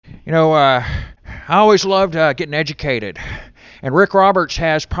I always loved getting educated, and Rick Roberts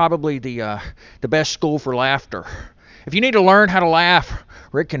has probably the best school for laughter. If you need to learn how to laugh,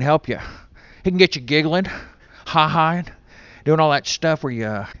 Rick can help you. He can get you giggling, ha-haing, doing all that stuff where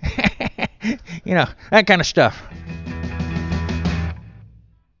you, that kind of stuff.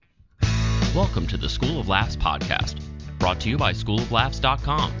 Welcome to the School of Laughs podcast, brought to you by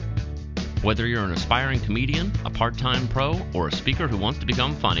schooloflaughs.com. Whether you're an aspiring comedian, a part-time pro, or a speaker who wants to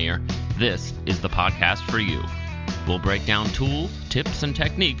become funnier, this is the podcast for you. We'll break down tools, tips, and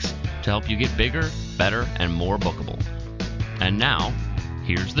techniques to help you get bigger, better, and more bookable. And now,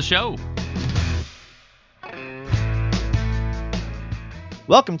 here's the show.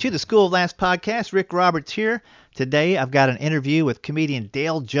 Welcome to the School of Laughs podcast. Rick Roberts here. Today I've got an interview with comedian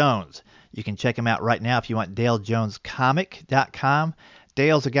Dale Jones. You can check him out right now if you want, DaleJonesComic.com.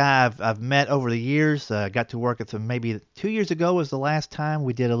 Dale's a guy I've met over the years. Got to work with him maybe 2 years ago was the last time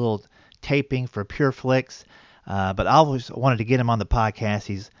we did a little taping for Pure Flix. But I always wanted to get him on the podcast.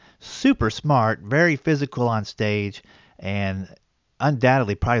 He's super smart, very physical on stage, and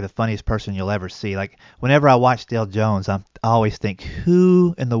undoubtedly probably the funniest person you'll ever see. Like, whenever I watch Dale Jones, I always think,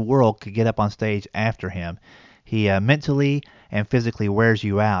 who in the world could get up on stage after him? He mentally and physically wears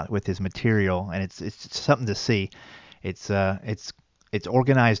you out with his material, and it's something to see. It's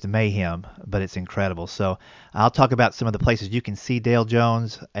organized mayhem, but it's incredible. So I'll talk about some of the places you can see Dale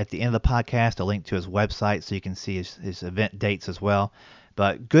Jones at the end of the podcast. A link to his website so you can see his event dates as well.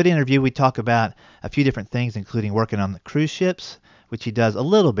 But good interview. We talk about a few different things, including working on the cruise ships, which he does a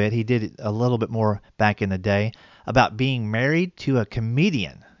little bit. He did it a little bit more back in the day. About being married to a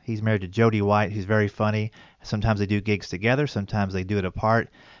comedian. He's married to Jody White, who's very funny. Sometimes they do gigs together. Sometimes they do it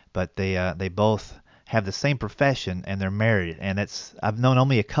apart. But they both have the same profession and they're married, and I've known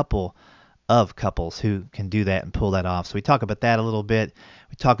only a couple of couples who can do that and pull that off. So we talk about that a little bit.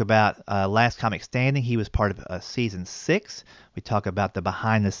 We talk about Last Comic Standing. He was part of season 6. We talk about the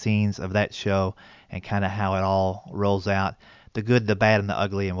behind the scenes of that show and kind of how it all rolls out, the good, the bad, and the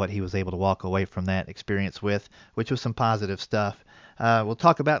ugly, and what he was able to walk away from that experience with, which was some positive stuff. We'll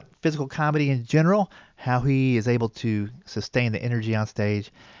talk about physical comedy in general, how he is able to sustain the energy on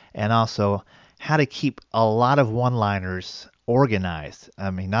stage, and also how to keep a lot of one-liners organized.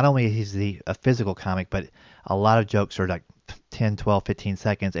 I mean, not only is he a physical comic, but a lot of jokes are like 10, 12, 15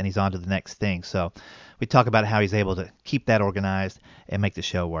 seconds, and he's on to the next thing. So we talk about how he's able to keep that organized and make the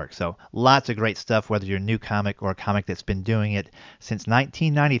show work. So lots of great stuff, whether you're a new comic or a comic that's been doing it since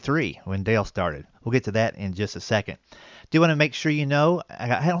 1993 when Dale started. We'll get to that in just a second. Do want to make sure you know,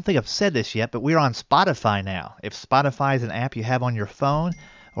 I don't think I've said this yet, but we're on Spotify now. If Spotify is an app you have on your phone,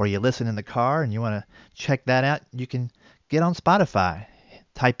 or you listen in the car and you want to check that out, you can get on Spotify.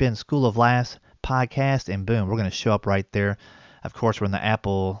 Type in School of Laughs podcast, and boom, we're going to show up right there. Of course, we're in the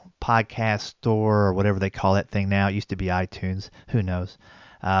Apple Podcast Store or whatever they call that thing now. It used to be iTunes. Who knows?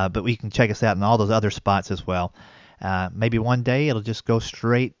 But you can check us out in all those other spots as well. Maybe one day it'll just go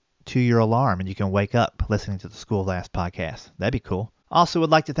straight to your alarm and you can wake up listening to the School of Laughs podcast. That'd be cool. Also would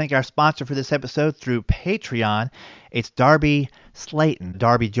like to thank our sponsor for this episode through Patreon. It's Darby Slayton.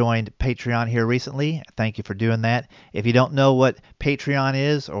 Darby joined Patreon here recently. Thank you for doing that. If you don't know what Patreon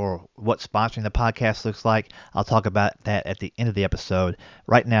is or what sponsoring the podcast looks like, I'll talk about that at the end of the episode.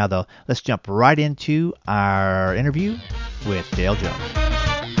 Right now, though, let's jump right into our interview with Dale Jones.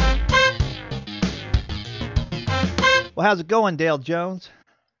 Well, how's it going, Dale Jones?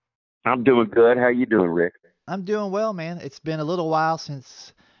 I'm doing good. How you doing, Rick? I'm doing well, man. It's been a little while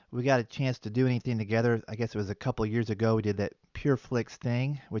since we got a chance to do anything together. I guess it was a couple of years ago we did that Pure Flix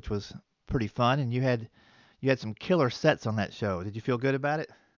thing, which was pretty fun, and you had some killer sets on that show. Did you feel good about it?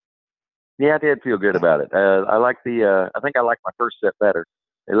 Yeah, I did feel good about it. I think I liked my first set better.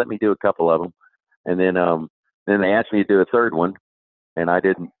 They let me do a couple of them, and then they asked me to do a third one, and I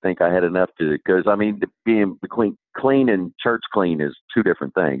didn't think I had enough to, because I mean, being between clean and church clean is two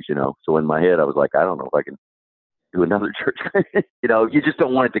different things, you know. So in my head, I was like, I don't know if I can do another church. You know, you just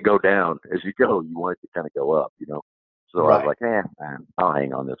don't want it to go down as you go. You want it to kind of go up, you know. So right. I was like, man, I'll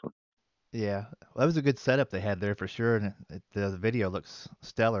hang on this one. Yeah, well, that was a good setup they had there for sure, and the video looks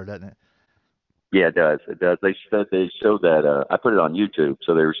stellar, doesn't it? Yeah, it does. It does. They showed that. I put it on YouTube,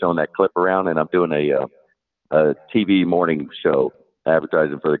 so they were showing that clip around, and I'm doing a TV morning show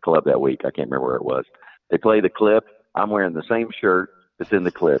advertising for the club that week. I can't remember where it was. They play the clip. I'm wearing the same shirt that's in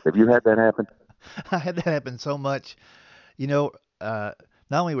the clip. Have you had that happen? I had that happen so much. You know, not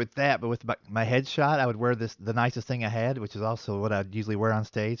only with that, but with my headshot, I would wear the nicest thing I had, which is also what I'd usually wear on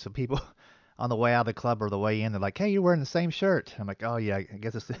stage. So people on the way out of the club or the way in, they're like, hey, you're wearing the same shirt. I'm like, oh, yeah, I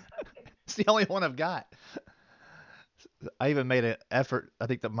guess it's the only one I've got. I even made an effort, I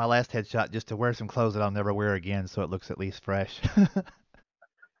think that my last headshot, just to wear some clothes that I'll never wear again so it looks at least fresh.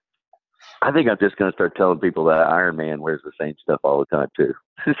 I think I'm just going to start telling people that Iron Man wears the same stuff all the time too,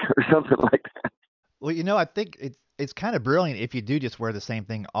 or something like that. Well, I think it's kind of brilliant if you do just wear the same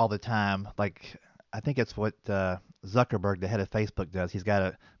thing all the time. Like, I think it's what Zuckerberg, the head of Facebook, does. He's got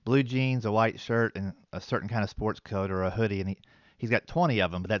a blue jeans, a white shirt, and a certain kind of sports coat or a hoodie, and he's got 20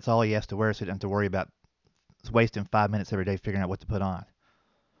 of them, but that's all he has to wear, so he doesn't have to worry about wasting 5 minutes every day figuring out what to put on.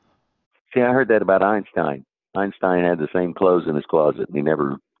 See, I heard that about Einstein. Einstein had the same clothes in his closet, and he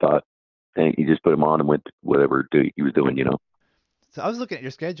never thought. And he just put them on and went to whatever he was doing. So I was looking at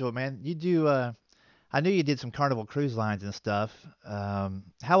your schedule, man. You do. I knew you did some Carnival Cruise Lines and stuff.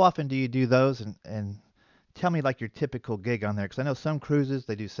 How often do you do those? And tell me like your typical gig on there, because I know some cruises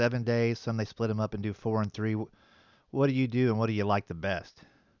they do 7 days, some they split them up and do 4 and 3. What do you do, and what do you like the best?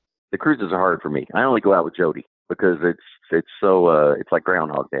 The cruises are hard for me. I only go out with Jody because it's so it's like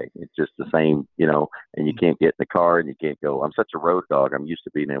Groundhog Day. It's just the same, and you can't get in the car and you can't go. I'm such a road dog. I'm used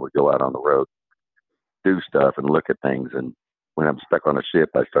to being able to go out on the road, do stuff, and look at things. And when I'm stuck on a ship,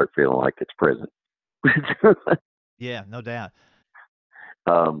 I start feeling like it's prison. Yeah, no doubt.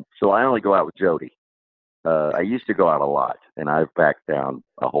 So I only go out with Jody. I used to go out a lot, and I've backed down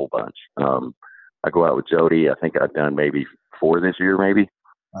a whole bunch. I go out with Jody. I think I've done maybe 4 this year, maybe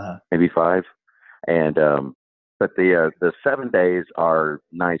 5. And but the 7 days are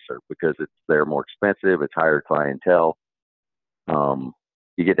nicer because they're more expensive. It's higher clientele.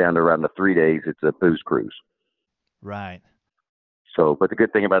 You get down to around the 3 days, it's a booze cruise. Right. So, but the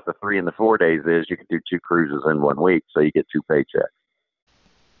good thing about the 3 and the 4 days is you can do 2 cruises in 1 week, so you get 2 paychecks.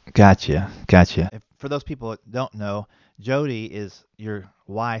 Gotcha. For those people that don't know, Jody is your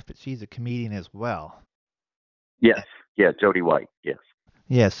wife, but she's a comedian as well. Yes, yeah, Jody White. Yes.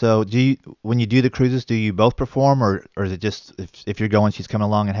 Yeah. So when you do the cruises, do you both perform, or is it just if you're going, she's coming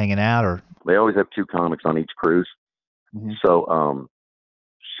along and hanging out, or? They always have 2 comics on each cruise. Mm-hmm. So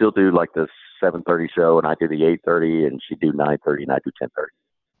she'll do like the 7:30 show, and I do the 8:30, and she do 9:30, and I do 10:30.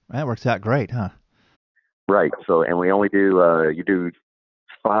 That works out great, huh? Right. So, and we only do you do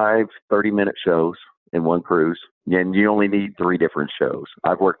 5 30-minute shows in 1 cruise, and you only need 3 different shows.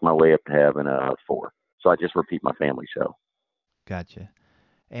 I've worked my way up to having 4, so I just repeat my family show. Gotcha.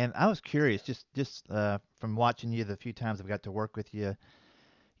 And I was curious, just from watching you the few times I've got to work with you,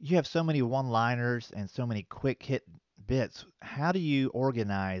 you have so many one-liners and so many quick hit bits. How do you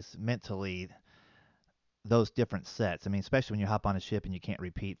organize mentally those different sets? I mean, especially when you hop on a ship and you can't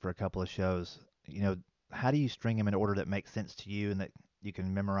repeat for a couple of shows, how do you string them in order that makes sense to you and that you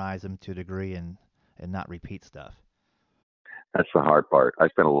can memorize them to a degree and not repeat stuff? That's the hard part. I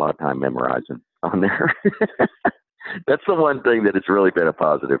spent a lot of time memorizing on there. That's the one thing that it's really been a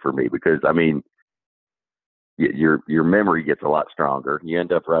positive for me because, I mean, your memory gets a lot stronger. You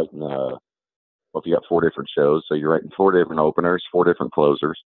end up writing, if you got 4 different shows, so you're writing 4 different openers, 4 different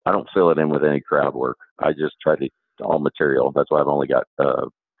closers. I don't fill it in with any crowd work. I just try to all material. That's why I've only got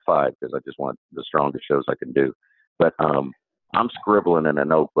 5 because I just want the strongest shows I can do. But I'm scribbling in a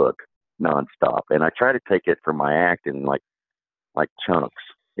notebook nonstop, and I try to take it from my act in like chunks,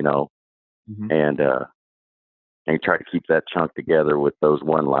 Mm-hmm. and try to keep that chunk together with those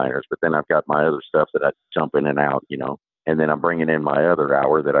one-liners. But then I've got my other stuff that I jump in and out, and then I'm bringing in my other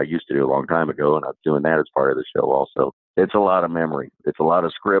hour that I used to do a long time ago, and I'm doing that as part of the show also. It's a lot of memory. It's a lot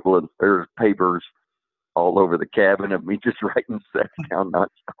of scribbling. There's papers all over the cabin of me just writing sets down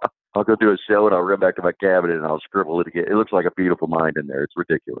nonstop. I'll go do a show, and I'll run back to my cabinet, and I'll scribble it again. It looks like a beautiful mind in there. It's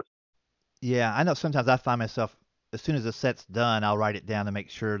ridiculous. Yeah, I know sometimes I find myself, as soon as the set's done, I'll write it down to make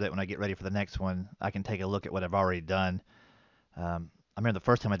sure that when I get ready for the next one, I can take a look at what I've already done. I remember the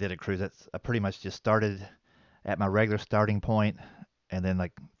first time I did a cruise, I pretty much just started at my regular starting point, and then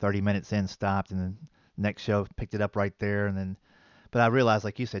like 30 minutes in stopped, and then next show picked it up right there, and then. But I realized,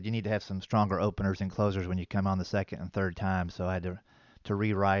 like you said, you need to have some stronger openers and closers when you come on the second and third time. So I had to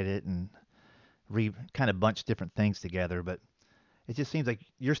rewrite it and kind of bunch different things together. But it just seems like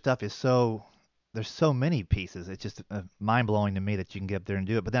your stuff is there's so many pieces. It's just mind blowing to me that you can get up there and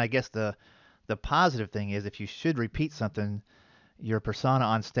do it. But then I guess the positive thing is if you should repeat something, your persona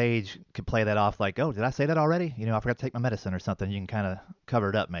on stage could play that off like, oh, did I say that already? I forgot to take my medicine or something. You can kind of cover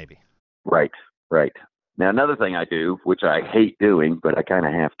it up maybe. Right. Now, another thing I do, which I hate doing, but I kind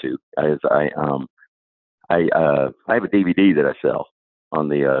of have to, is I have a DVD that I sell on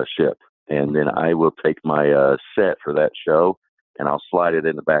the ship, and then I will take my set for that show, and I'll slide it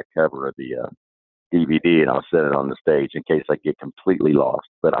in the back cover of the DVD, and I'll set it on the stage in case I get completely lost.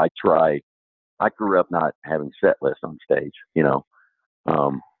 But I grew up not having set lists on stage,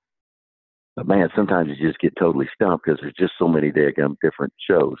 But man, sometimes you just get totally stumped because there's just so many daggum different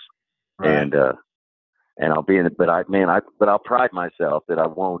shows. Right. And I'll be in it, but I'll pride myself that I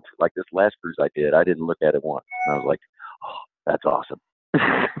won't, like this last cruise I did, I didn't look at it once. And I was like, oh, that's awesome.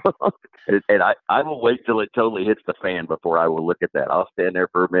 and I will wait till it totally hits the fan before I will look at that. I'll stand there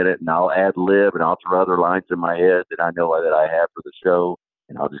for a minute and I'll ad lib and I'll throw other lines in my head that I know that I have for the show.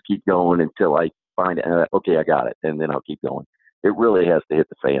 And I'll just keep going until I find it. Okay, I got it. And then I'll keep going. It really has to hit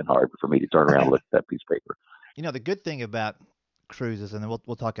the fan hard for me to turn around and look at that piece of paper. The good thing about cruises, and then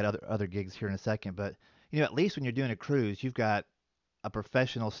we'll talk at other gigs here in a second, but at least when you're doing a cruise, you've got a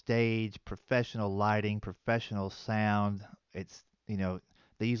professional stage, professional lighting, professional sound. It's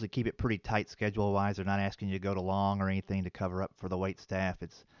they usually keep it pretty tight schedule wise. They're not asking you to go to long or anything to cover up for the wait staff.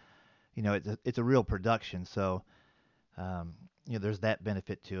 It's it's a real production, so there's that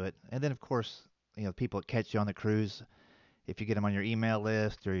benefit to it. And then of course people that catch you on the cruise, if you get them on your email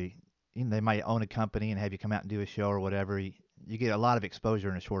list, or they might own a company and have you come out and do a show or whatever, you get a lot of exposure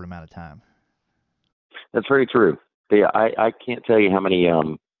in a short amount of time. That's very true. Yeah, I can't tell you how many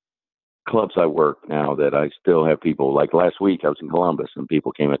clubs I work now that I still have people. Like last week I was in Columbus and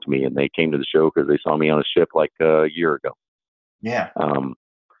people came up to me and they came to the show because they saw me on a ship like a year ago. Yeah.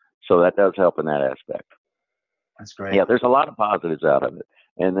 So that does help in that aspect. That's great. Yeah, there's a lot of positives out of it.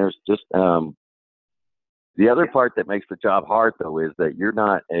 And there's just the other part that makes the job hard though is that you're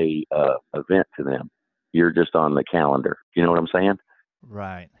not a event to them. You're just on the calendar. You know what I'm saying?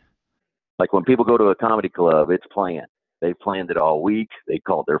 Right. Like when people go to a comedy club, it's planned. They planned it all week. They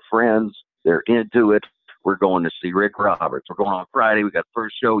called their friends. They're into it. We're going to see Rick Roberts. We're going on Friday. We got the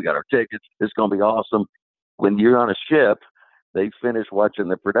first show. We got our tickets. It's going to be awesome. When you're on a ship, they finish watching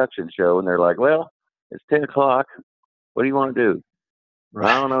the production show and they're like, well, it's 10 o'clock. What do you want to do? Right.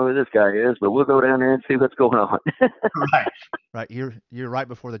 I don't know who this guy is, but we'll go down there and see what's going on. Right. Right. You're right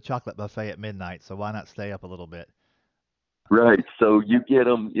before the chocolate buffet at midnight, so why not stay up a little bit? Right. So you get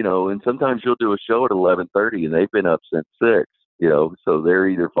them, and sometimes you'll do a show at 11:30 and they've been up since 6, so they're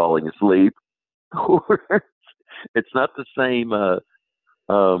either falling asleep or it's not the same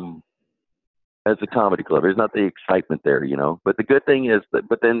as a comedy club. There's not the excitement there, But the good thing is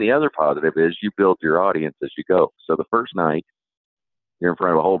but then the other positive is you build your audience as you go. So the first night you're in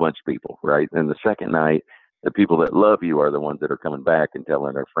front of a whole bunch of people, right? And the second night, the people that love you are the ones that are coming back and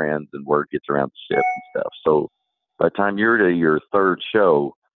telling their friends, and word gets around the ship and stuff. So by the time you're to your third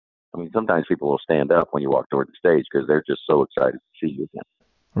show, I mean, sometimes people will stand up when you walk toward the stage because they're just so excited to see you again.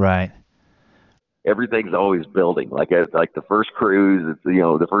 Right. Everything's always building. Like the first cruise, it's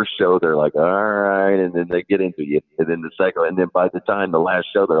the first show, they're like, all right, and then they get into you, and then the second, and then by the time the last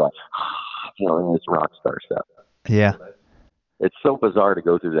show, they're like, and it's rock star stuff. Yeah. It's so bizarre to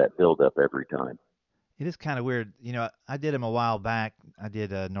go through that build up every time. It is kind of weird. I did them a while back. I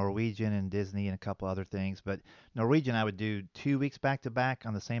did Norwegian and Disney and a couple other things. But Norwegian, I would do 2 weeks back to back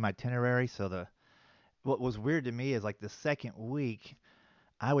on the same itinerary. So what was weird to me is like the second week,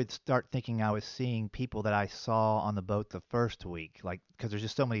 I would start thinking I was seeing people that I saw on the boat the first week. Like, because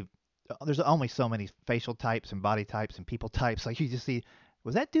there's only so many facial types and body types and people types. Like you just see,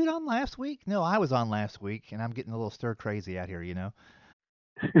 was that dude on last week? No, I was on last week, and I'm getting a little stir crazy out here,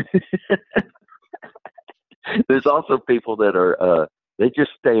 There's also people that are they just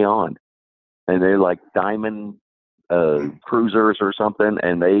stay on, and they're like diamond cruisers or something,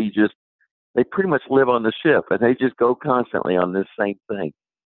 and they pretty much live on the ship, and they just go constantly on this same thing.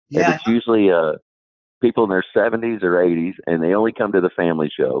 Yeah. And it's usually people in their 70s or 80s, and they only come to the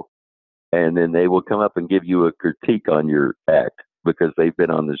family show, and then they will come up and give you a critique on your act because they've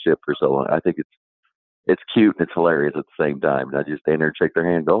been on the ship for so long. I think it's cute and it's hilarious at the same time. And I just stand there and shake their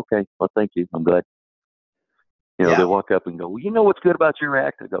hand and go, okay, well, thank you. I'm glad. They walk up and go, well, you know what's good about your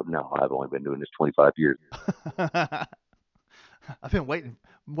act? I go, no, I've only been doing this 25 years. I've been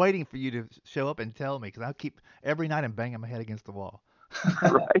waiting for you to show up and tell me, because I'll keep every night I'm banging my head against the wall.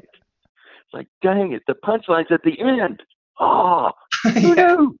 Right. It's like, dang it, the punchline's at the end. Oh, who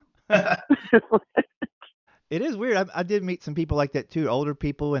knew? It is weird. I did meet some people like that too, older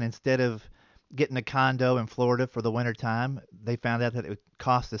people, and instead of getting a condo in Florida for the winter time, they found out that it would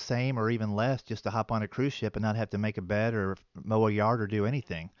cost the same or even less just to hop on a cruise ship and not have to make a bed or mow a yard or do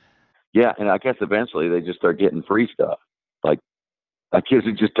anything. Yeah, and I guess eventually they just start getting free stuff. Like, I guess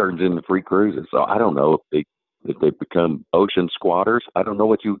it just turns into free cruises. So I don't know if they become ocean squatters. I don't know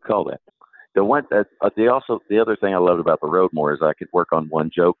what you would call that. The other thing I loved about the Roadmore is I could work on one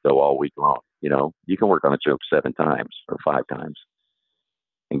joke though all week long. You can work on a joke 7 times or 5 times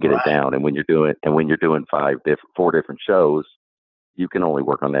and get it down. And when you're doing 4 different shows, you can only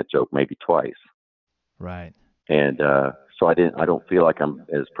work on that joke maybe twice. Right. And so I don't feel like I'm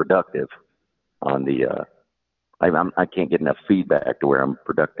as productive on the. I can't get enough feedback to where I'm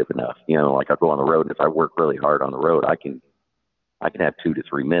productive enough. Like I go on the road, and if I work really hard on the road, I can have 2 to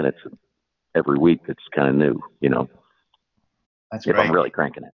 3 minutes every week. That's kind of new. That's If great. I'm really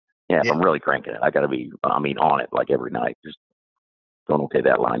cranking it. Yeah, if Yeah. I'm really cranking it, I got to be. On it like every night. Just going, okay,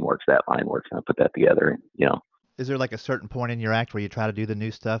 that line works, and I put that together. Is there like a certain point in your act where you try to do the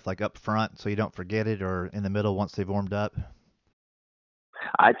new stuff like up front so you don't forget it, or in the middle once they've warmed up?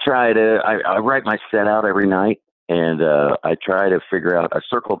 I try to. I write my set out every night, and I try to figure out. I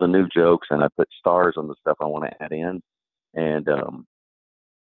circle the new jokes, and I put stars on the stuff I want to add in, and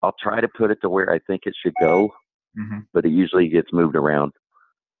I'll try to put it to where I think it should go, but it usually gets moved around.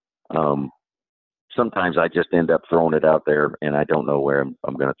 Sometimes I just end up throwing it out there, and I don't know where I'm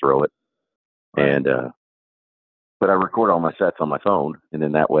going to throw it, and but I record all my sets on my phone, and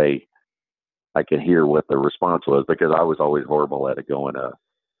then that way I can hear what the response was, because I was always horrible at it, going,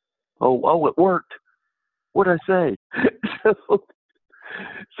 oh, it worked. What'd I say?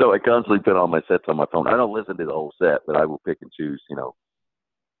 So I constantly put all my sets on my phone. I don't listen to the whole set, but I will pick and choose,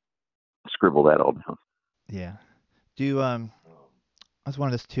 scribble that all down. Yeah. I was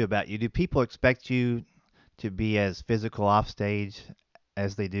wondering this too about you. Do people expect you to be as physical off stage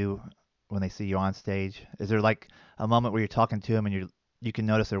as they do when they see you on stage? Is there like a moment where you're talking to them and you can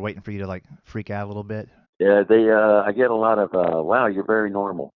notice they're waiting for you to like freak out a little bit? Yeah, I get a lot of, wow, you're very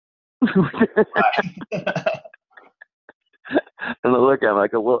normal. And I look at them, I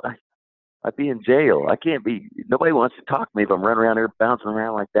go, well, I'd be in jail. I can't be, nobody wants to talk to me if I'm running around there bouncing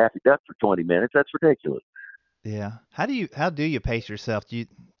around like Daffy Duck for 20 minutes. That's ridiculous. Yeah. How do you pace yourself? I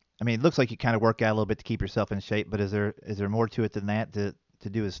mean, it looks like you kind of work out a little bit to keep yourself in shape, but is there more to it than that to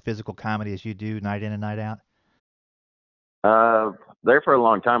do as physical comedy as you do night in and night out? There for a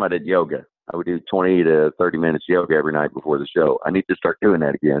long time, I did yoga. I would do 20 to 30 minutes yoga every night before the show. I need to start doing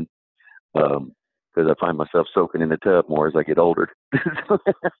that again, because I find myself soaking in the tub more as I get older.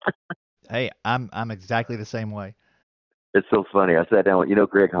 Hey, I'm exactly the same way. It's so funny. I sat down with,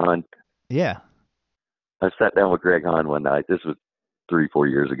 Greg Hahn. Yeah. I sat down with Greg Hahn one night. This was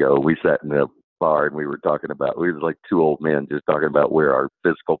 3-4 years ago. We sat in a bar and we were we were like two old men just talking about where our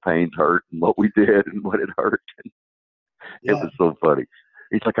physical pains hurt and what we did and what it hurt. It was so funny.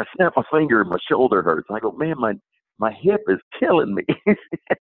 He's like, I snapped my finger and my shoulder hurts. And I go, man, my hip is killing me.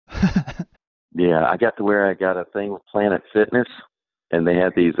 Yeah, I got to where I got a thing with Planet Fitness, and they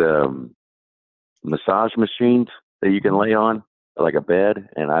had these massage machines that you can lay on, like a bed,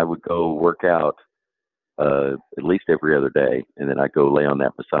 and I would go work out at least every other day, and then I'd go lay on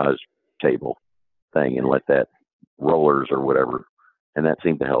that massage table thing and let that rollers or whatever, and that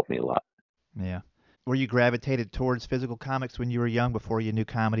seemed to help me a lot. Yeah. Were you gravitated towards physical comics when you were young before you knew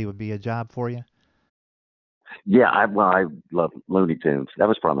comedy would be a job for you? Yeah, I love Looney Tunes. That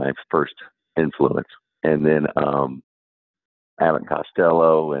was probably my first influence, and then Abbott and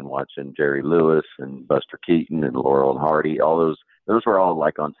Costello, and watching Jerry Lewis and Buster Keaton and Laurel and Hardy. All those were all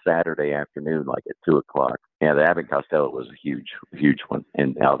like on Saturday afternoon, like at 2:00. Yeah, the Abbott and Costello was a huge one,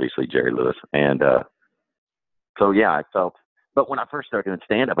 and obviously Jerry Lewis. And so yeah, I felt. But when I first started doing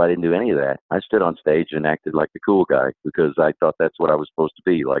stand-up, I didn't do any of that. I stood on stage and acted like the cool guy, because I thought that's what I was supposed to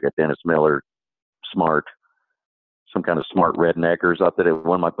be, like a Dennis Miller, smart, some kind of smart redneckers. I thought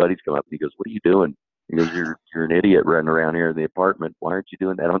one of my buddies come up and he goes, "What are you doing?" He goes, "You're an idiot running around here in the apartment. Why aren't you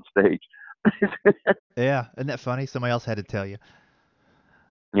doing that on stage?" Yeah, isn't that funny? Somebody else had to tell you.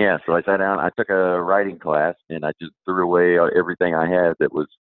 Yeah, so I sat down. I took a writing class, and I just threw away everything I had it was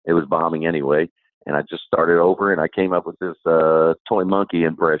bombing anyway, and I just started over, and I came up with this toy monkey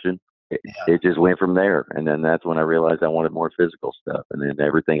impression. It just went from there, and then that's when I realized I wanted more physical stuff, and then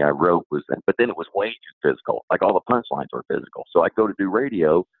everything I wrote was. But then it was way too physical. Like all the punchlines were physical. So I go to do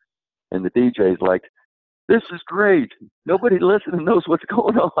radio, and the DJ's like, "This is great. Nobody listening knows what's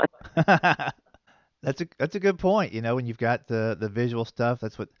going on." That's a good point. When you've got the visual stuff,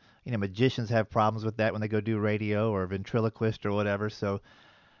 that's what magicians have problems with that when they go do radio, or ventriloquist or whatever. So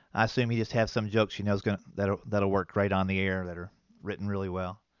I assume you just have some jokes that'll work great on the air, that are written really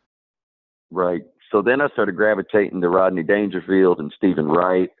well. Right. So then I started gravitating to Rodney Dangerfield and Stephen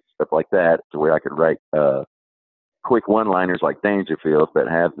Wright, stuff like that, to where I could write quick one-liners like Dangerfield, but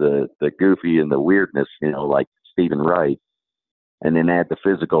have the goofy and the weirdness, like Stephen Wright, and then add the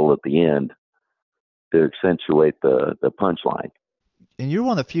physical at the end to accentuate the punchline. And you're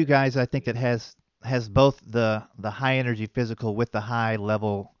one of the few guys, I think, that has both the high energy physical with the high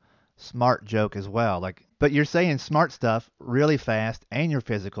level smart joke as well. But you're saying smart stuff really fast, and you're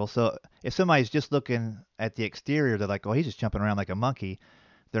physical. So if somebody's just looking at the exterior, they're like, "Oh, he's just jumping around like a monkey."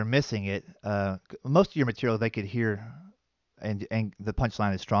 They're missing it. Most of your material they could hear and the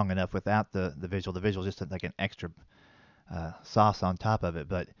punchline is strong enough without the visual. The visual is just like an extra sauce on top of it.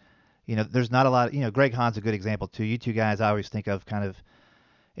 But there's not a lot. Greg Hahn's a good example too. You two guys I always think of kind of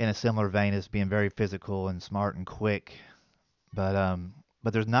in a similar vein as being very physical and smart and quick.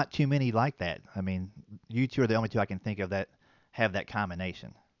 But there's not too many like that. I mean, you two are the only two I can think of that have that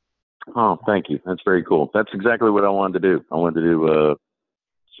combination. Oh, thank you. That's very cool. That's exactly what I wanted to do. I wanted to do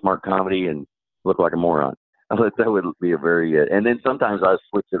smart comedy and look like a moron. I thought that would be a very and then sometimes I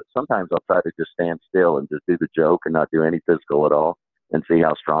switch it. Sometimes I'll try to just stand still and just do the joke and not do any physical at all and see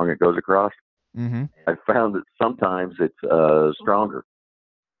how strong it goes across. Mm-hmm. I found that sometimes it's stronger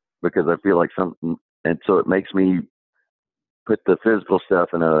because I feel like and so it makes me put the physical stuff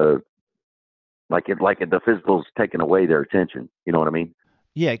in the physical's taking away their attention. You know what I mean?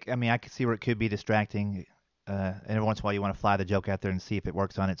 Yeah, I mean, I can see where it could be distracting, and every once in a while you want to fly the joke out there and see if it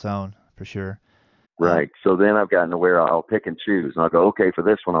works on its own, for sure. Right. So then I've gotten to where I'll pick and choose, and I'll go, okay, for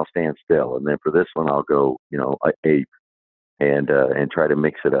this one I'll stand still, and then for this one I'll go, ape, and try to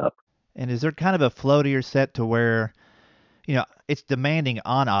mix it up. And is there kind of a flow to your set to where, it's demanding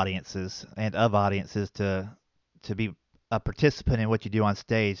on audiences and of audiences to be a participant in what you do on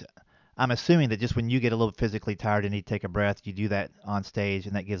stage? I'm assuming that just when you get a little physically tired and need to take a breath, you do that on stage,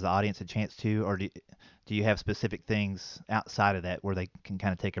 and that gives the audience a chance to, or do you have specific things outside of that where they can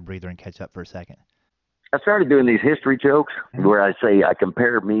kind of take a breather and catch up for a second? I started doing these history jokes where I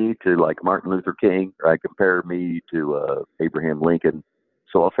compare me to like Martin Luther King, or I compare me to Abraham Lincoln.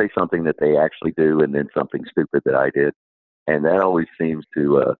 So I'll say something that they actually do and then something stupid that I did. And that always seems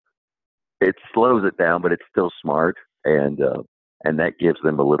to, it slows it down, but it's still smart. And that gives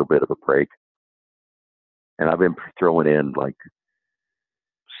them a little bit of a break. And I've been throwing in like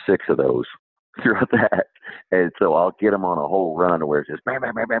 6 of those throughout that. And so I'll get them on a whole run where it's just bam,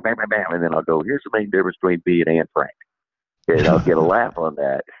 bam, bam, bam, bam, bam, bam. And then I'll go, here's the main difference between me and Anne Frank. And I'll get a laugh on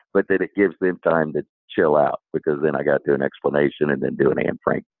that. But then it gives them time to chill out because then I got to do an explanation and then do an Anne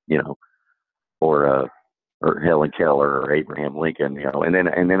Frank, or Helen Keller or Abraham Lincoln, And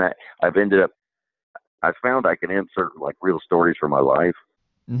then I've ended up, I found I can insert like real stories from my life.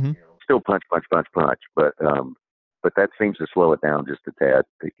 Mm-hmm. Still punch, punch, punch, punch, but that seems to slow it down just a tad.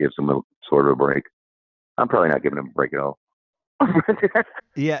 It gives them a sort of a break. I'm probably not giving them a break at all.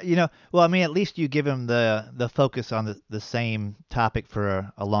 Yeah, well, I mean, at least you give them the focus on the same topic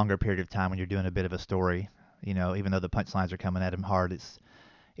for a longer period of time when you're doing a bit of a story. Even though the punchlines are coming at them hard,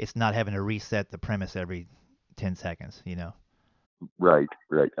 it's not having to reset the premise every 10 seconds. Right.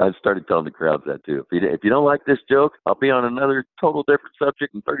 I started telling the crowds that too. If you don't like this joke, I'll be on another total different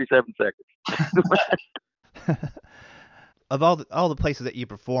subject in 37 seconds. Of all the places that you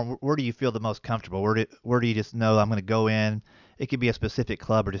perform, where do you feel the most comfortable? Where do you just know I'm going to go in? It could be a specific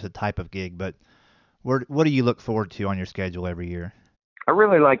club or just a type of gig, but what do you look forward to on your schedule every year? I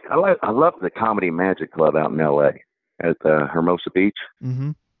love the Comedy Magic Club out in LA at Hermosa Beach.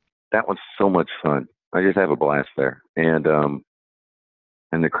 Mm-hmm. That one's so much fun. I just have a blast there, and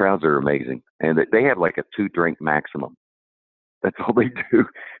the crowds are amazing, and they have like a 2-drink maximum. That's all they do.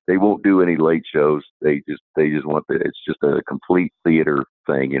 They won't do any late shows. They just want it's just a complete theater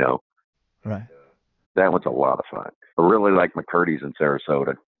thing, Right. That one's a lot of fun. I really like McCurdy's in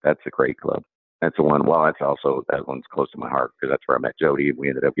Sarasota. That's a great club. That's the one. Well, that one's close to my heart because that's where I met Jody, and we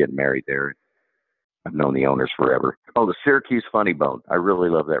ended up getting married there. I've known the owners forever. Oh, the Syracuse Funny Bone. I really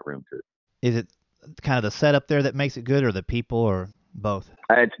love that room too. Is it kind of the setup there that makes it good, or the people, or both?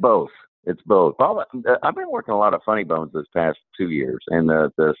 It's both. I've been working a lot of Funny Bones this past 2 years, and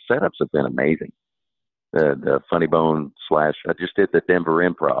the setups have been amazing. The Funny Bone / I just did the Denver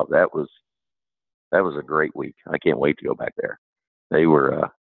Improv. That was a great week. I can't wait to go back there. They were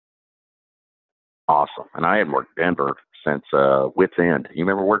awesome, and I hadn't worked Denver since Wits End. You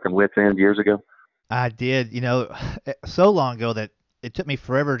remember working Wits End years ago? I did. So long ago that it took me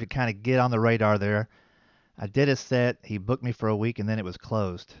forever to kind of get on the radar there. I did a set. He booked me for a week, and then it was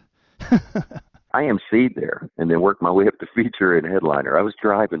closed. I emceed there and then worked my way up to feature and headliner. I was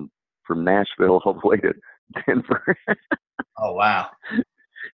driving from Nashville all the way to Denver. Oh, wow.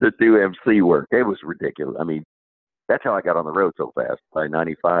 To do MC work. It was ridiculous. I mean, that's how I got on the road so fast. By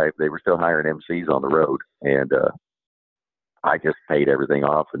 95, they were still hiring MCs on the road. And I just paid everything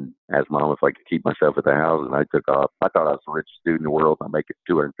off and asked Mom if I could keep myself at the house. And I took off. I thought I was the richest dude in the world. I'm making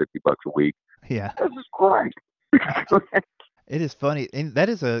 $250 a week. Yeah. This is great. It is funny, and that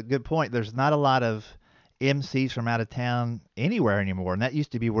is a good point. There's not a lot of MCs from out of town anywhere anymore, and that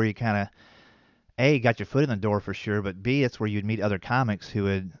used to be where you kind of, A, got your foot in the door for sure, but B, it's where you'd meet other comics who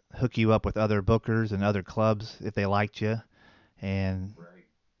would hook you up with other bookers and other clubs if they liked you, and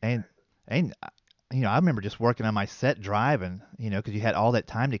I remember just working on my set driving, because you had all that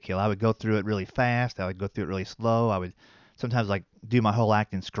time to kill. I would go through it really fast. I would go through it really slow. I would sometimes like do my whole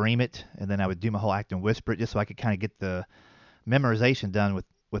act and scream it, and then I would do my whole act and whisper it, just so I could kind of get the memorization done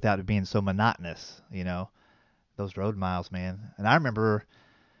without it being so monotonous. Those road miles, man. And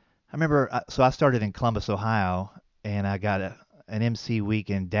so I started in Columbus, Ohio, and I got an MC week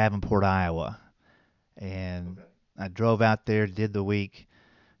in Davenport, Iowa, and I drove out there, did the week.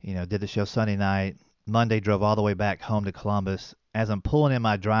 Did the show Sunday night. Monday drove all the way back home to Columbus. As I'm pulling in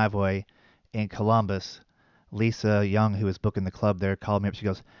my driveway in Columbus, Lisa Young, who was booking the club there, called me up. She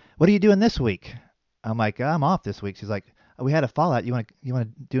goes, "What are you doing this week?" I'm like, "I'm off this week." She's like, "Oh, we had a fallout. You want to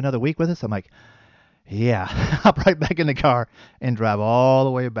do another week with us?" I'm like, "Yeah." Hop right back in the car and drive all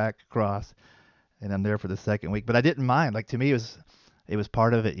the way back across. And I'm there for the second week. But I didn't mind. Like, to me, it was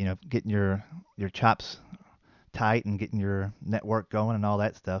part of it, getting your chops tight and getting your network going and all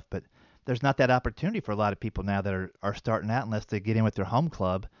that stuff. But there's not that opportunity for a lot of people now that are starting out unless they get in with their home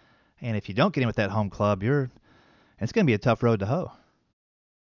club. And if you don't get in with that home club, it's going to be a tough road to hoe.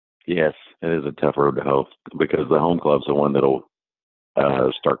 Yes, it is a tough road to hoe because the home club's the one that'll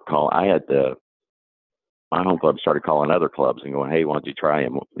start calling. My home club started calling other clubs and going, "Hey, why don't you try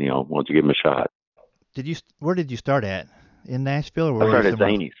him? Why don't you give him a shot?" Where did you start at? In Nashville, or I were you started at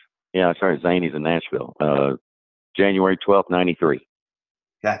somewhere? Zanies. Yeah, I started at Zanies in Nashville, January 12th, 93.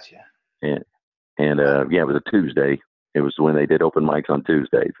 Gotcha. And it was a Tuesday. It was when they did open mics on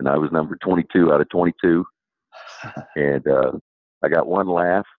Tuesdays, and I was number 22 out of 22. And I got one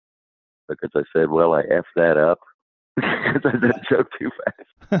laugh because I said, "Well, I effed that up," because I said joke too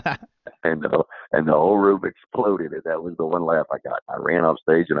fast. And the whole room exploded, and that was the one laugh I got. I ran off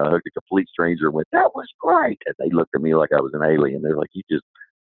stage and I hugged a complete stranger and went, "That was great!" And they looked at me like I was an alien. They're like, "You just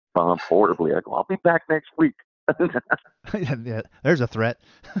bombed horribly." I go, "I'll be back next week." Yeah, there's a threat.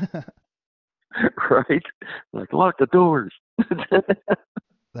 Right? Like, lock the doors.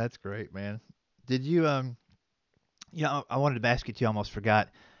 That's great, man. Did you I wanted to ask you too, I almost forgot.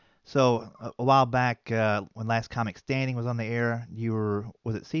 So a while back, when Last Comic Standing was on the air,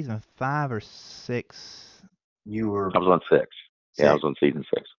 was it season 5 or 6? You were I was on 6. Yeah, I six. was on season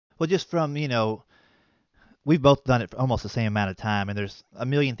 6. Well, just from, we've both done it for almost the same amount of time, and there's a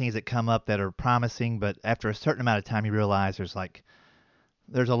million things that come up that are promising, but after a certain amount of time, you realize there's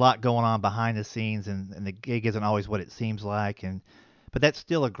a lot going on behind the scenes, and the gig isn't always what it seems like, but that's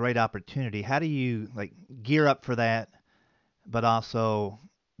still a great opportunity. How do you like gear up for that, but also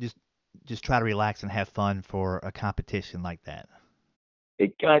just try to relax and have fun for a competition like that?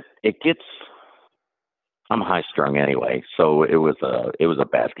 It gets. I'm high strung anyway, so it was a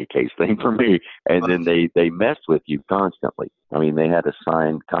basket case thing for me. And then they messed with you constantly. I mean, they had to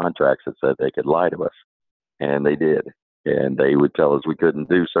sign contracts that said they could lie to us, and they did. And they would tell us we couldn't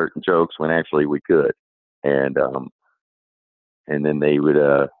do certain jokes when actually we could. And then they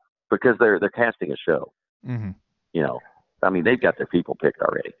would because they're casting a show. Mm-hmm. I mean, they've got their people picked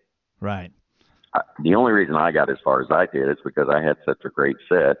already. Right. The only reason I got as far as I did is because I had such a great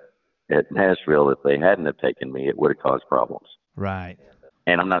set at Nashville. If they hadn't have taken me, it would have caused problems. Right.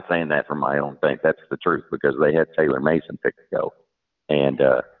 And I'm not saying that for my own thing. That's the truth, because they had Taylor Mason picked to go. And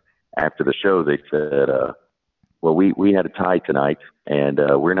after the show, they said, well, we had a tie tonight, and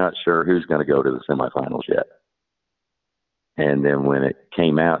we're not sure who's going to go to the semifinals yet. And then when it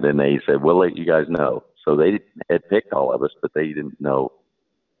came out, then they said, we'll let you guys know. So they had picked all of us, but they didn't know.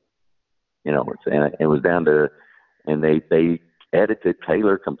 And it was down to, and they edited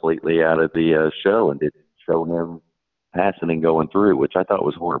Taylor completely out of the show and didn't show him passing and going through, which I thought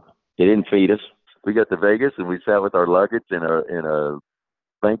was horrible. He didn't feed us. We got to Vegas and we sat with our luggage in a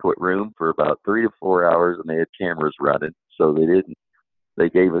banquet room for about 3 to 4 hours, and they had cameras running. So they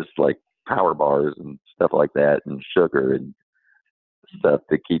gave us like power bars and stuff like that, and sugar and stuff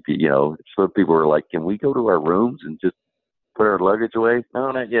to keep you. So people were like, "Can we go to our rooms and just put our luggage away?"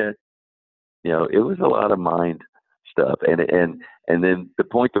 No, not yet. It was a lot of mind stuff, and then the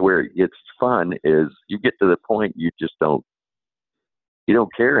point to where it gets fun is you get to the point you just don't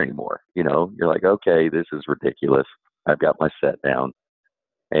care anymore. You're like, okay, this is ridiculous. I've got my set down,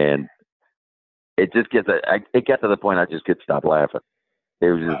 and it just gets it got to the point I just could stop laughing.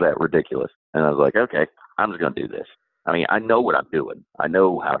 It was just that ridiculous, and I was like, okay, I'm just gonna do this. I mean, I know what I'm doing. I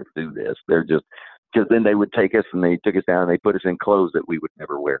know how to do this. They're just because then they would take us and they took us down and they put us in clothes that we would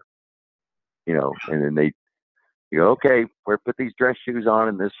never wear. And then you go, okay, we're put these dress shoes on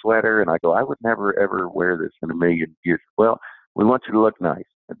and this sweater. And I go, I would never, ever wear this in a million years. Well, we want you to look nice.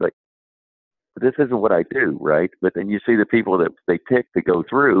 It's like, but this isn't what I do, right? But then you see the people that they pick to go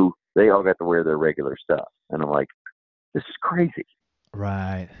through, they all got to wear their regular stuff. And I'm like, this is crazy.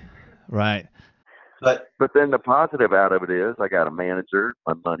 Right. Right. But then the positive out of it is I got a manager.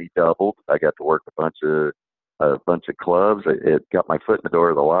 My money doubled. I got to work a bunch of clubs. It got my foot in the door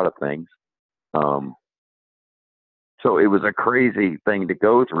with a lot of things. So it was a crazy thing to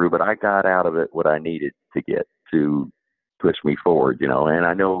go through, but I got out of it what I needed to get to push me forward, And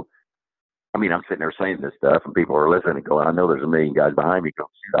I know, I'm sitting there saying this stuff, and people are listening and going, I know there's a million guys behind me going,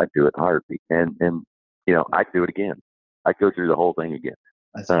 shoot, I'd do it in a heartbeat. And I'd do it again. I'd go through the whole thing again.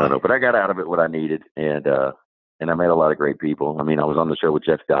 that's I don't funny. know, but I got out of it what I needed, and I met a lot of great people. I was on the show with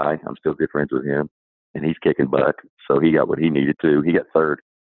Jeff Dye. I'm still good friends with him, and he's kicking butt. So he got what he needed to. He got third.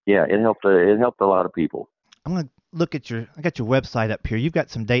 Yeah, it helped. It helped a lot of people. I'm going to look at I got your website up here. You've got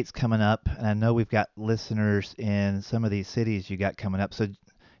some dates coming up, and I know we've got listeners in some of these cities you got coming up. So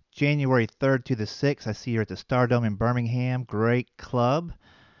January 3rd to the 6th, I see you're at the Stardome in Birmingham. Great club.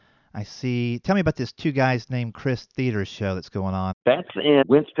 I see. Tell me about this Two Guys Named Chris theater show that's going on. That's in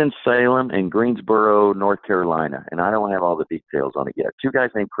Winston-Salem and Greensboro, North Carolina, and I don't have all the details on it yet. Two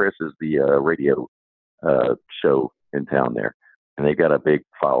Guys Named Chris is the radio show in town there, and they've got a big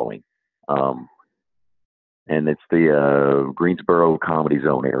following. And it's the Greensboro Comedy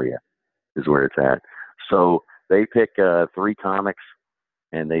Zone area is where it's at. So they pick 3 comics,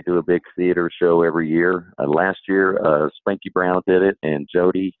 and they do a big theater show every year. Last year, Spanky Brown did it, and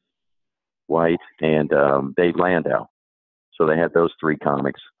Jody White, and Dave Landau. So they had those 3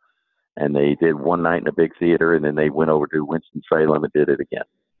 comics, and they did one night in a big theater, and then they went over to Winston-Salem and did it again.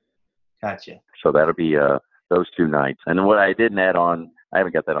 Gotcha. So that'll be those 2 nights. And then what I didn't add on, I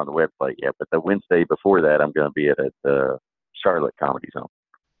haven't got that on the website yet, but the Wednesday before that, I'm going to be at the Charlotte Comedy Zone.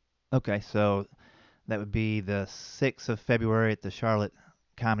 Okay, so that would be the 6th of February at the Charlotte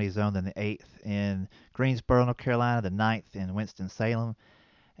Comedy Zone, then the 8th in Greensboro, North Carolina, the 9th in Winston-Salem.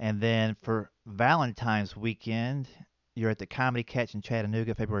 And then for Valentine's weekend, you're at the Comedy Catch in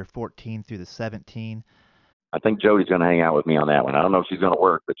Chattanooga, February 14th through the 17th. I think Jody's going to hang out with me on that one. I don't know if she's going to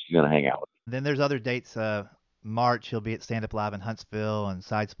work, but she's going to hang out with me. Then there's other dates. March, he'll be at Stand Up Live in Huntsville and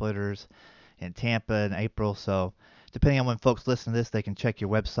Side Splitters in Tampa in April. So depending on when folks listen to this, they can check your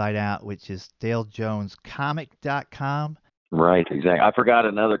website out, which is DaleJonesComic.com. Right, exactly. I forgot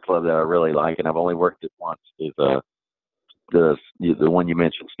another club that I really like, and I've only worked it once, is the one you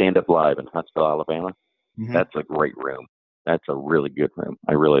mentioned, Stand Up Live in Huntsville, Alabama. Mm-hmm. That's a great room. That's a really good room.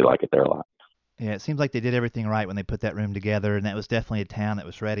 I really like it there a lot. Yeah, it seems like they did everything right when they put that room together, and that was definitely a town that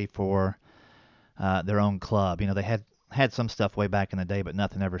was ready for their own club. They had some stuff way back in the day, but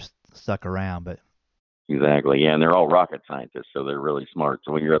nothing ever stuck around. But exactly, yeah, and they're all rocket scientists, so they're really smart.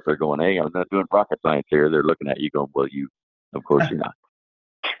 So when you're up there going, hey, I'm not doing rocket science here, they're looking at you going, well, of course you're not.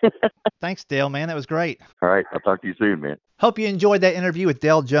 Thanks, Dale, man. That was great. All right, I'll talk to you soon, man. Hope you enjoyed that interview with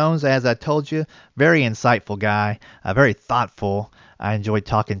Dale Jones. As I told you, very insightful guy, very thoughtful. I enjoyed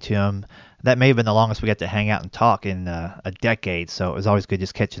talking to him. That may have been the longest we got to hang out and talk in a decade, so it was always good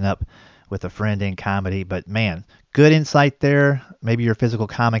just catching up with a friend in comedy. But, man, good insight there. Maybe you're a physical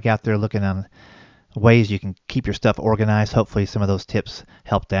comic out there looking on ways you can keep your stuff organized. Hopefully some of those tips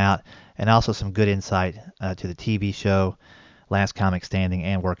helped out. And also some good insight to the TV show, Last Comic Standing,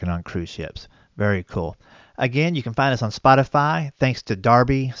 and working on cruise ships. Very cool. Again, you can find us on Spotify. Thanks to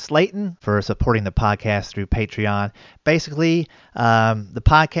Darby Slayton for supporting the podcast through Patreon. Basically, the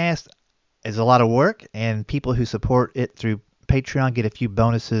podcast is a lot of work, and people who support it through Patreon get a few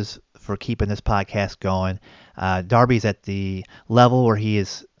bonuses for keeping this podcast going. Darby's at the level where he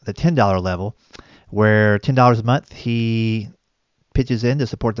is the $10 level, where $10 a month he pitches in to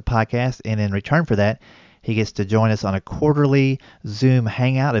support the podcast, and in return for that, he gets to join us on a quarterly Zoom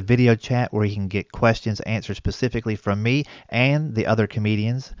hangout, a video chat where he can get questions answered specifically from me and the other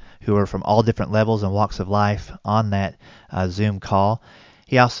comedians who are from all different levels and walks of life on that Zoom call.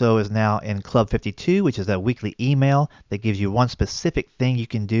 He also is now in Club 52, which is a weekly email that gives you one specific thing you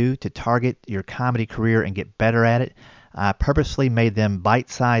can do to target your comedy career and get better at it. I purposely made them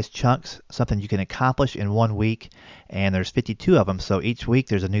bite-sized chunks, something you can accomplish in 1 week, and there's 52 of them, so each week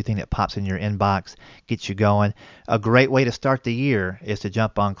there's a new thing that pops in your inbox, gets you going. A great way to start the year is to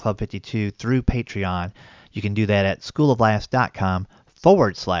jump on Club 52 through Patreon. You can do that at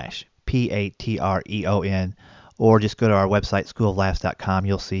schooloflaughs.com/Patreon, or just go to our website, schooloflaughs.com.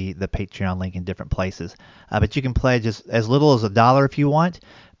 You'll see the Patreon link in different places. But you can pledge as little as $1 if you want,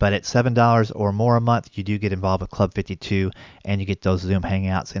 but at $7 or more a month, you do get involved with Club 52, and you get those Zoom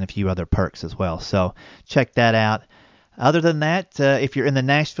hangouts and a few other perks as well. So check that out. Other than that, if you're in the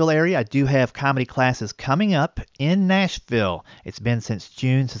Nashville area, I do have comedy classes coming up in Nashville. It's been since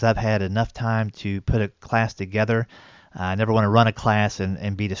June since I've had enough time to put a class together. I never want to run a class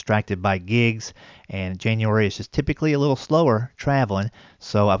and be distracted by gigs, and January is just typically a little slower traveling,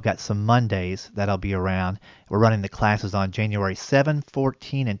 so I've got some Mondays that I'll be around. We're running the classes on January 7,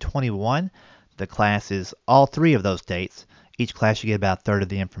 14, and 21. The class is all three of those dates. Each class you get about a third of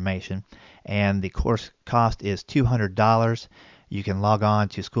the information, and the course cost is $200. You can log on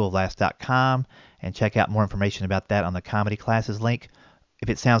to schooloflaughs.com and check out more information about that on the comedy classes link. If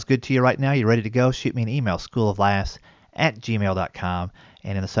it sounds good to you right now, you're ready to go, shoot me an email, schooloflaughs@gmail.com,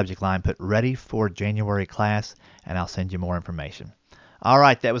 and in the subject line put ready for January class, and I'll send you more information. All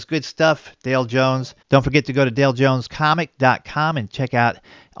right, that was good stuff, Dale Jones. Don't forget to go to dalejonescomic.com and check out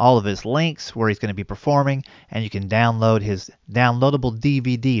all of his links where he's going to be performing, and you can download his downloadable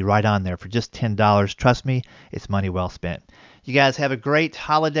DVD right on there for just $10. Trust me, it's money well spent. You guys have a great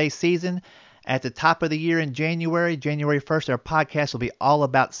holiday season. At the top of the year in January 1st, our podcast will be all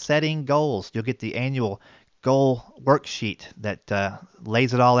about setting goals. You'll get the annual goal worksheet that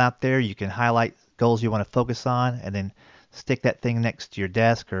lays it all out there. You can highlight goals you want to focus on and then stick that thing next to your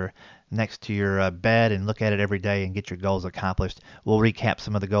desk or next to your bed and look at it every day and get your goals accomplished. We'll recap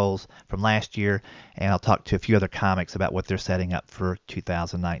some of the goals from last year, and I'll talk to a few other comics about what they're setting up for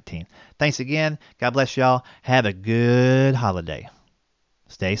 2019. Thanks again. God bless y'all. Have a good holiday.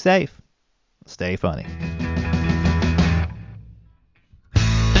 Stay safe. Stay funny.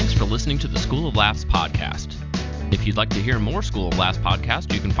 Thanks for listening to the School of Laughs podcast. If you'd like to hear more School of Laughs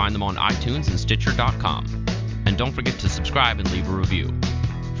podcasts, you can find them on iTunes and Stitcher.com. And don't forget to subscribe and leave a review.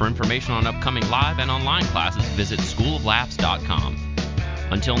 For information on upcoming live and online classes, visit schooloflaughs.com.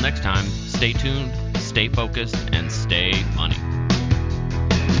 Until next time, stay tuned, stay focused, and stay funny.